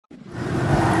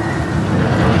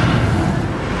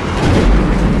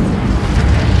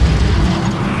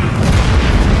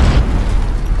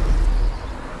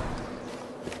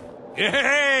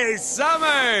Hey,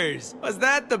 Summers! Was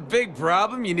that the big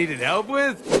problem you needed help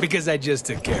with? Because I just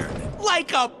took care of it.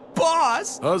 Like a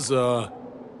boss! Huzzah.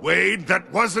 Wade,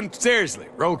 that wasn't... Seriously,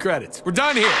 roll credits. We're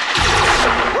done here.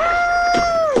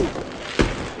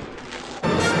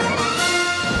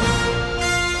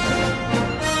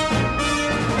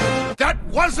 That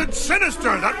wasn't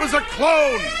Sinister! That was a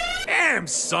clone! Damn,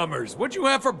 Summers, what'd you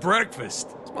have for breakfast?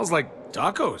 Smells like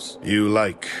tacos. You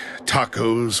like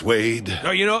tacos, Wade? Oh,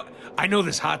 you know, I know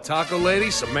this hot taco lady,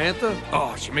 Samantha.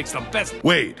 Oh, she makes the best.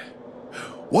 Wade,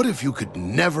 what if you could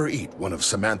never eat one of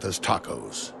Samantha's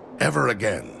tacos? Ever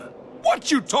again?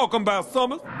 What you talking about,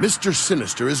 Summers? Mr.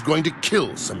 Sinister is going to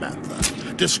kill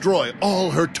Samantha, destroy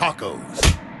all her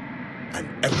tacos, and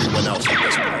everyone else on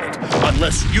this planet,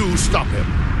 unless you stop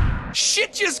him.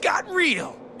 Shit just got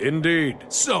real. Indeed.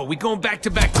 So, we going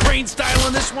back-to-back Crane style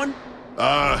on this one?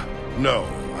 No,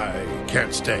 I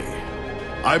can't stay.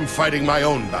 I'm fighting my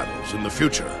own battles in the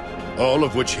future, all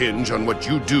of which hinge on what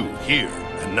you do here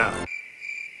and now.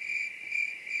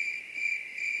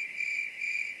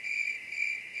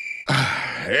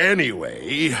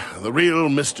 Anyway, the real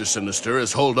Mr. Sinister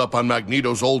is holed up on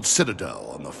Magneto's old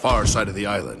citadel on the far side of the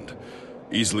island.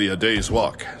 Easily a day's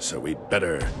walk, so we'd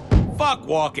better... Fuck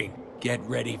walking. Get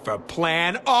ready for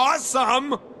Plan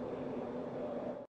Awesome!